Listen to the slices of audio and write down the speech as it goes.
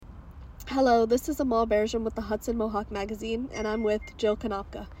Hello, this is Amal Berjam with the Hudson Mohawk Magazine, and I'm with Jill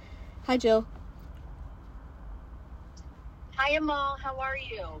Konopka. Hi, Jill. Hi, Amal. How are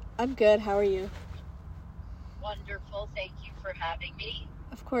you? I'm good. How are you? Wonderful. Thank you for having me.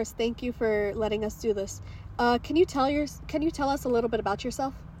 Of course. Thank you for letting us do this. Can you tell us a little bit about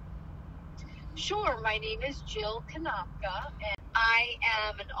yourself? Sure. My name is Jill Konopka, and I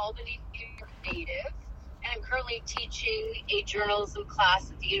am an Albany, New York native, and I'm currently teaching a journalism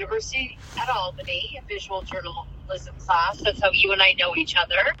class at the University at Albany, a visual journalism class. That's how you and I know each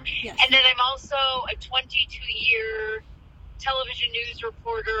other. Yes. And then I'm also a 22-year television news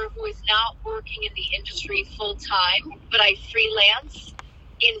reporter who is not working in the industry full time, but I freelance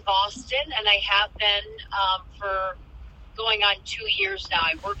in Boston, and I have been for going on 2 years now.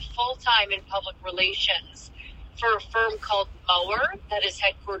 I work full time in public relations for a firm called Mower that is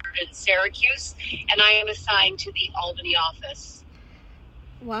headquartered in Syracuse, and I am assigned to the Albany office.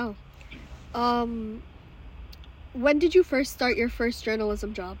 Wow. When did you first start your first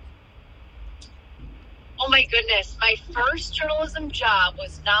journalism job? Oh my goodness. My first journalism job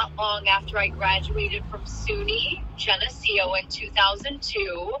was not long after I graduated from SUNY Geneseo in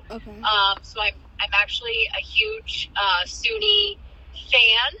 2002. Okay. So I'm actually a huge SUNY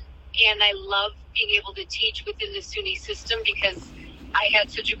fan, and I love being able to teach within the SUNY system because I had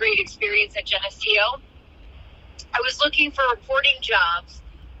such a great experience at Geneseo. I was looking for reporting jobs.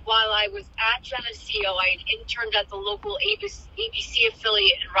 While I was at Geneseo, I had interned at the local ABC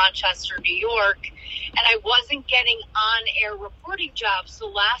affiliate in Rochester, New York, and I wasn't getting on-air reporting jobs. So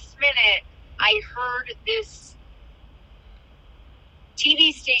last minute, I heard this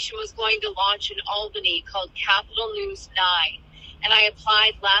TV station was going to launch in Albany called Capital News 9, and I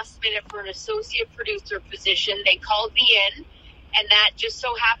applied last minute for an associate producer position. They called me in, and that just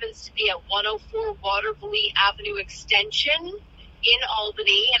so happens to be at 104 Waterville Avenue Extension in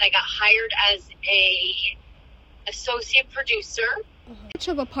Albany, and I got hired as a associate producer. How much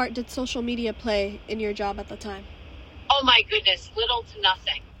of a part did social media play in your job at the time? Oh my goodness, little to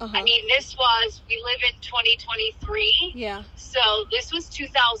nothing. I mean, we live in 2023. Yeah. So this was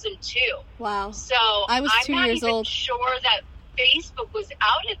 2002. Wow. So I was 2 years old. I'm not even sure that Facebook was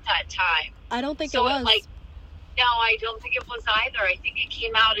out at that time. I don't think it was. No, I don't think it was either. I think it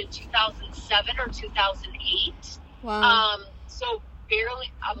came out in 2007 or 2008. Wow. So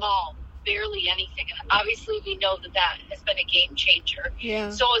barely anything. And obviously we know that has been a game changer. Yeah.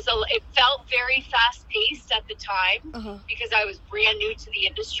 So it felt very fast paced at the time because I was brand new to the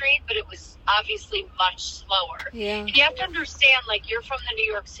industry, but it was obviously much slower. Yeah. And you have to understand, you're from the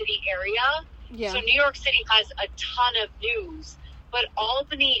New York City area. Yeah. So New York City has a ton of news, but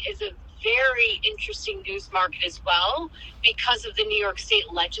Albany is a very interesting news market as well because of the New York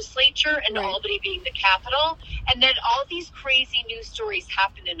State legislature and right. Albany being the capital. And then all these crazy news stories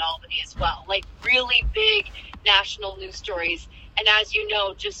happen in Albany as well, really big national news stories. And as you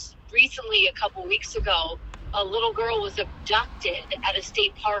know, just recently, a couple weeks ago, a little girl was abducted at a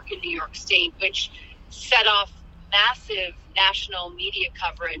state park in New York State, which set off massive national media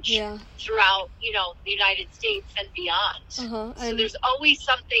coverage throughout, the United States and beyond. So there's always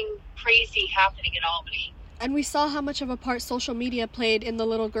something crazy happening in Albany. And we saw how much of a part social media played in the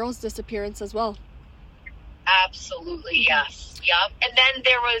little girl's disappearance as well. Absolutely, yes. Yep. And then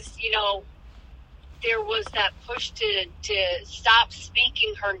there was that push to stop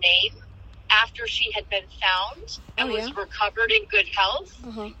speaking her name after she had been found and was recovered in good health,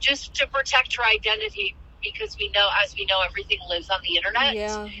 just to protect her identity. Because as we know, everything lives on the internet.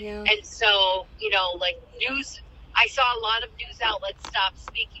 Yeah. And so, news, I saw a lot of news outlets stop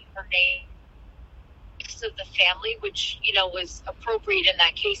speaking her name of the family, which, was appropriate in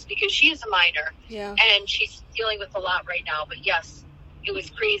that case because she is a minor. Yeah. And she's dealing with a lot right now. But yes, it was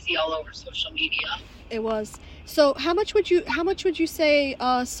crazy all over social media. It was. So how much would you say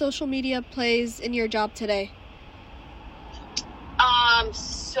social media plays in your job today?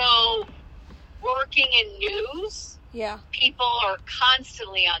 So working in news, people are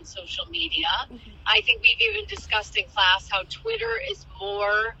constantly on social media. I think we've even discussed in class how Twitter is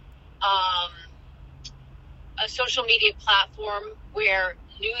more a social media platform where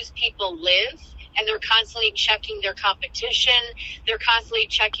news people live, and they're constantly checking their competition. They're constantly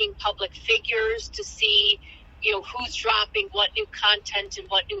checking public figures to see, who's dropping what new content and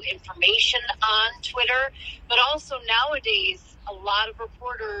what new information on Twitter. But also nowadays, a lot of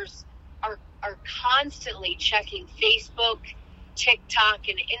reporters are constantly checking Facebook, TikTok,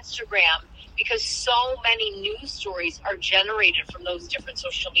 and Instagram because so many news stories are generated from those different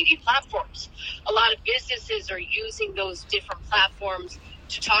social media platforms. A lot of businesses are using those different platforms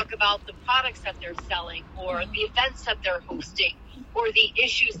to talk about the products that they're selling or the events that they're hosting or the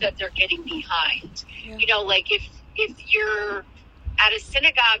issues that they're getting behind. Yeah. You know, like if you're at a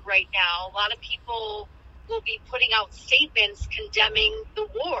synagogue right now, a lot of people will be putting out statements condemning the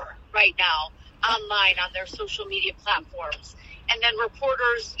war right now online on their social media platforms. And then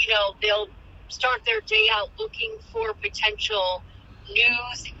reporters, you know, they'll start their day out looking for potential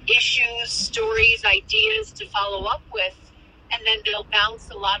news, issues, stories, ideas to follow up with. And then they'll bounce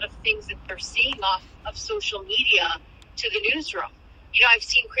a lot of things that they're seeing off of social media to the newsroom. You know, I've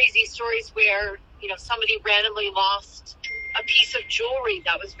seen crazy stories where, you know, somebody randomly lost a piece of jewelry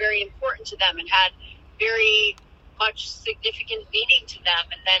that was very important to them and had very much significant meaning to them.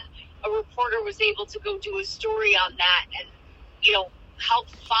 And then a reporter was able to go do a story on that and, you know, help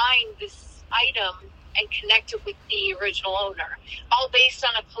find this item and connect it with the original owner, all based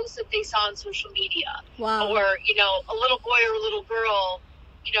on a post that they saw on social media. Wow. Or, you know, a little boy or a little girl,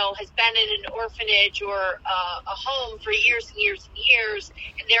 you know, has been in an orphanage or a home for years and years and years,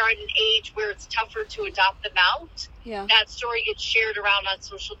 and they're at an age where it's tougher to adopt them out. Yeah. That story gets shared around on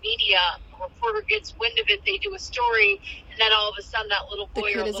social media. A reporter gets wind of it, they do a story, and then all of a sudden that little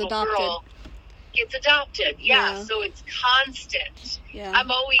boy or little girl gets adopted. Yeah, so it's constant. Yeah.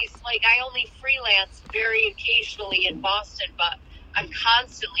 I'm always, like, I only freelance very occasionally in Boston, but I'm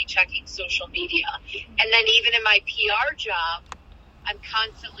constantly checking social media. And then even in my PR job, I'm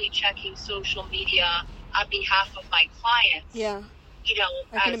constantly checking social media on behalf of my clients. Yeah. You know,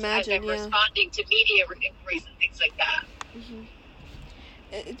 as I'm responding to media inquiries and things like that. Mm-hmm.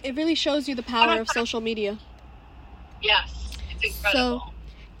 It really shows you the power of social media. Yes, it's incredible. So,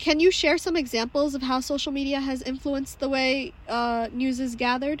 can you share some examples of how social media has influenced the way news is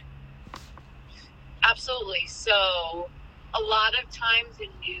gathered? Absolutely. So, a lot of times in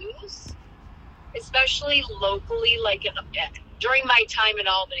news, especially locally, like during my time in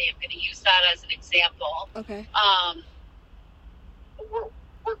Albany, I'm going to use that as an example. Okay.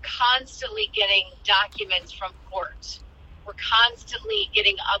 We're constantly getting documents from court. We're constantly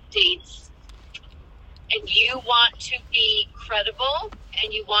getting updates. And you want to be credible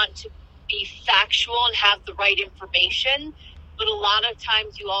and you want to be factual and have the right information. But a lot of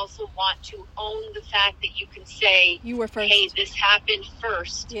times you also want to own the fact that you can say, you were first. Hey, this happened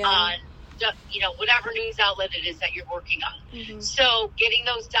first on, you know, whatever news outlet it is that you're working on. Mm-hmm. So getting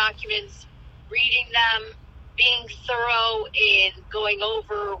those documents, reading them, being thorough in going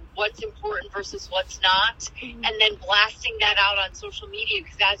over what's important versus what's not, mm-hmm. and then blasting that out on social media.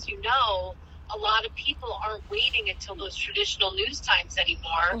 Because as you know, a lot of people aren't waiting until those traditional news times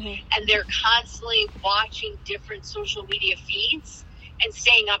anymore, mm-hmm. and they're constantly watching different social media feeds and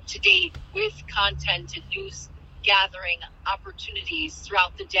staying up to date with content and news gathering opportunities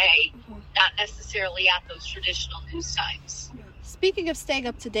throughout the day, mm-hmm. not necessarily at those traditional news times. Speaking of staying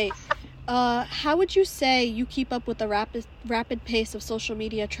up to date, how would you say you keep up with the rapid pace of social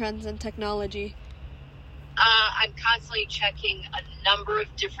media trends and technology? I'm constantly checking a number of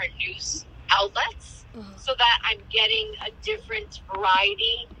different news outlets so that I'm getting a different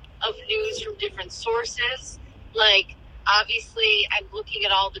variety of news from different sources. Like, obviously, I'm looking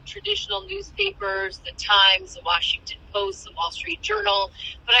at all the traditional newspapers, the Times, the Washington Post, the Wall Street Journal,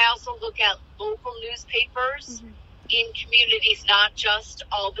 but I also look at local newspapers in communities, not just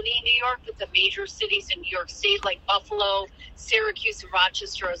Albany, New York, but the major cities in New York State, like Buffalo, Syracuse, and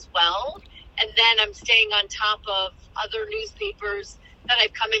Rochester as well. And then I'm staying on top of other newspapers that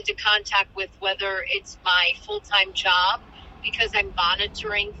I've come into contact with, whether it's my full-time job, because I'm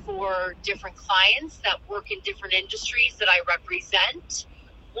monitoring for different clients that work in different industries that I represent,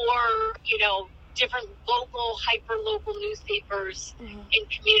 or, you know, different local, hyper-local newspapers in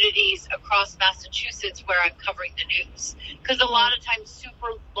communities across Massachusetts where I'm covering the news. Because a lot of times super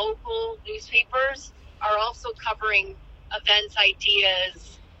local newspapers are also covering events,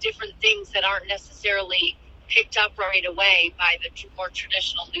 ideas, different things that aren't necessarily picked up right away by the more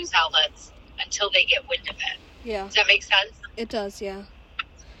traditional news outlets until they get wind of it. Yeah. Does that make sense? It does, yeah.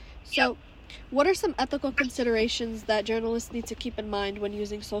 So, what are some ethical considerations that journalists need to keep in mind when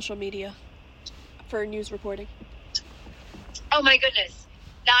using social media for news reporting? Oh my goodness.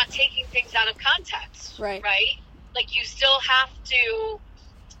 Not taking things out of context. Right. Right? Like, you still have to,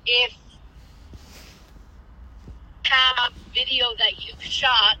 if have video that you've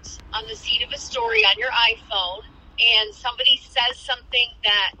shot on the seat of a story on your iPhone and somebody says something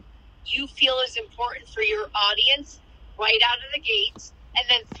that you feel is important for your audience right out of the gates, and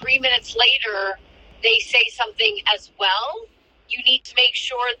then 3 minutes later they say something as well, you need to make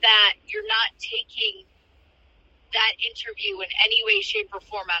sure that you're not taking that interview in any way, shape, or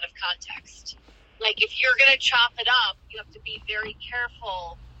form out of context. like, if you're going to chop it up, you have to be very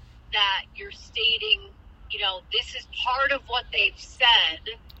careful that you're stating, this is part of what they've said,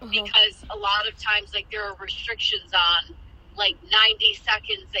 because a lot of times, like, there are restrictions on, like, 90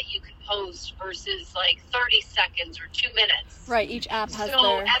 seconds that you can post versus, like, 30 seconds or 2 minutes. Right, each app has so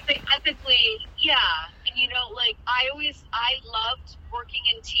their... ethically, yeah. And, like, I loved working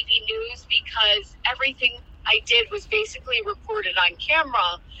in TV news because everything I did was basically recorded on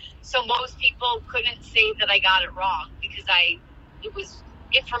camera, so most people couldn't say that I got it wrong because it was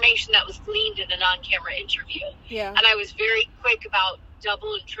information that was gleaned in an on-camera interview. Yeah. And I was very quick about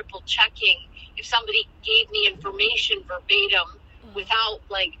double and triple checking. If somebody gave me information verbatim without,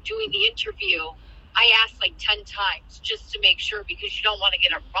 like, doing the interview, I asked, like, 10 times just to make sure, because you don't want to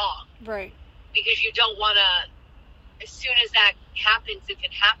get it wrong. Right. Because you don't want to, as soon as that happens, if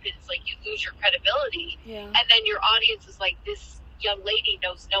it happens, like, you lose your credibility. Yeah. And then your audience is like, this young lady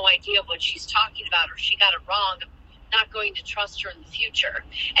knows no idea what she's talking about, or she got it wrong. I'm not going to trust her in the future.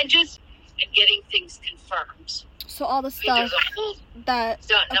 And getting things confirmed. So all the stuff that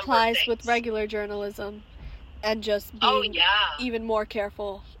applies with regular journalism, and just being even more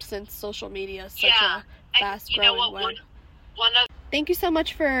careful since social media is such a fast-growing web. Thank you so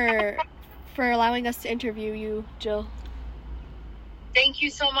much for allowing us to interview you, Jill. Thank you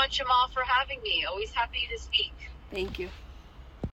so much, Amal, for having me. Always happy to speak. Thank you.